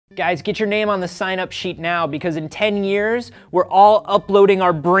Guys, get your name on the sign-up sheet now because in 10 years, we're all uploading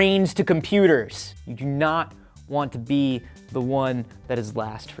our brains to computers. You do not want to be the one that is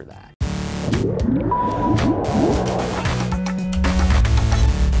last for that.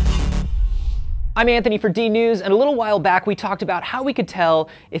 I'm Anthony for DNews, and a little while back we talked about how we could tell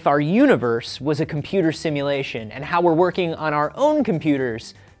if our universe was a computer simulation and how we're working on our own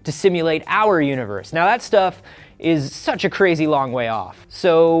computers to simulate our universe. Now that stuff is such a crazy long way off.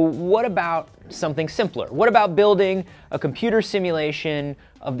 So what about something simpler? What about building a computer simulation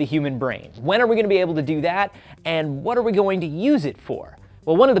of the human brain? When are we going to be able to do that, and what are we going to use it for?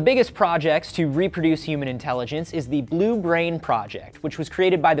 Well, one of the biggest projects to reproduce human intelligence is the Blue Brain Project, which was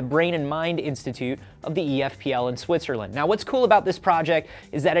created by the Brain and Mind Institute of the EFPL in Switzerland. Now, what's cool about this project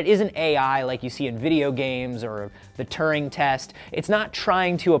is that it isn't AI like you see in video games or the Turing test. It's not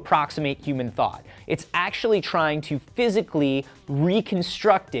trying to approximate human thought. It's actually trying to physically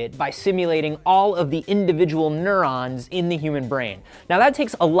reconstruct it by simulating all of the individual neurons in the human brain. Now, that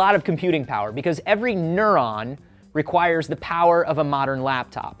takes a lot of computing power because every neuron requires the power of a modern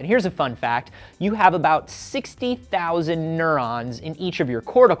laptop. And here's a fun fact. You have about 60,000 neurons in each of your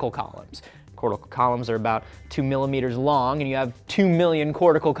cortical columns. Cortical columns are about 2 millimeters long, and you have 2 million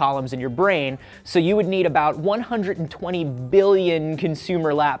cortical columns in your brain, so you would need about 120 billion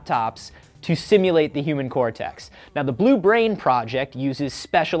consumer laptops to simulate the human cortex. Now, the Blue Brain Project uses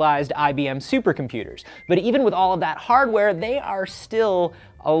specialized IBM supercomputers, but even with all of that hardware, they are still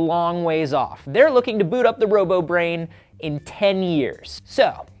a long ways off. They're looking to boot up the RoboBrain in 10 years.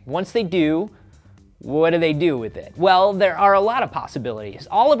 So, once they do, what do they do with it? Well, there are a lot of possibilities.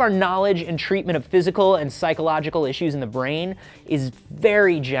 All of our knowledge and treatment of physical and psychological issues in the brain is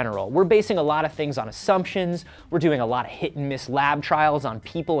very general. We're basing a lot of things on assumptions. We're doing a lot of hit and miss lab trials on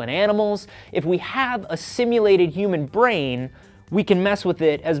people and animals. If we have a simulated human brain, we can mess with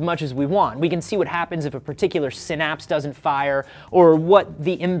it as much as we want. We can see what happens if a particular synapse doesn't fire, or what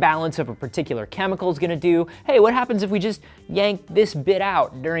the imbalance of a particular chemical is gonna do. Hey, what happens if we just yank this bit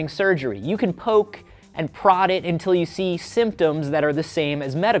out during surgery? You can poke and prod it until you see symptoms that are the same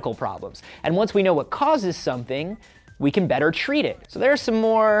as medical problems. And once we know what causes something, we can better treat it. So there are some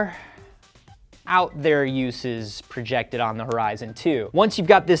more out there uses projected on the horizon too. Once you've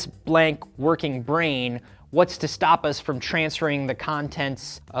got this blank working brain, what's to stop us from transferring the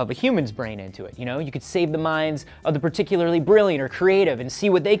contents of a human's brain into it? You know, you could save the minds of the particularly brilliant or creative and see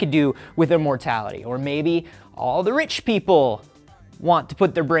what they could do with immortality. Or maybe all the rich people want to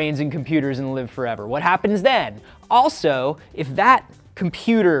put their brains in computers and live forever. What happens then? Also, if that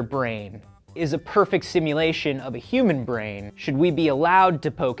computer brain is a perfect simulation of a human brain, should we be allowed to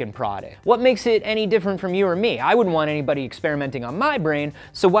poke and prod it? What makes it any different from you or me? I wouldn't want anybody experimenting on my brain,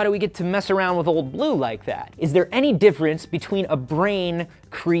 so why do we get to mess around with old Blue like that? Is there any difference between a brain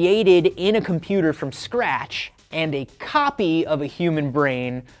created in a computer from scratch and a copy of a human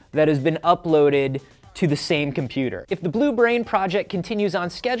brain that has been uploaded to the same computer? If the Blue Brain Project continues on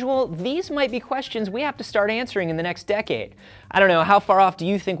schedule, these might be questions we have to start answering in the next decade. I don't know, how far off do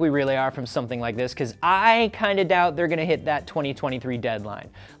you think we really are from something like this? Because I kind of doubt they're gonna hit that 2023 deadline.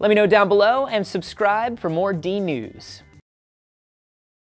 Let me know down below and subscribe for more DNews.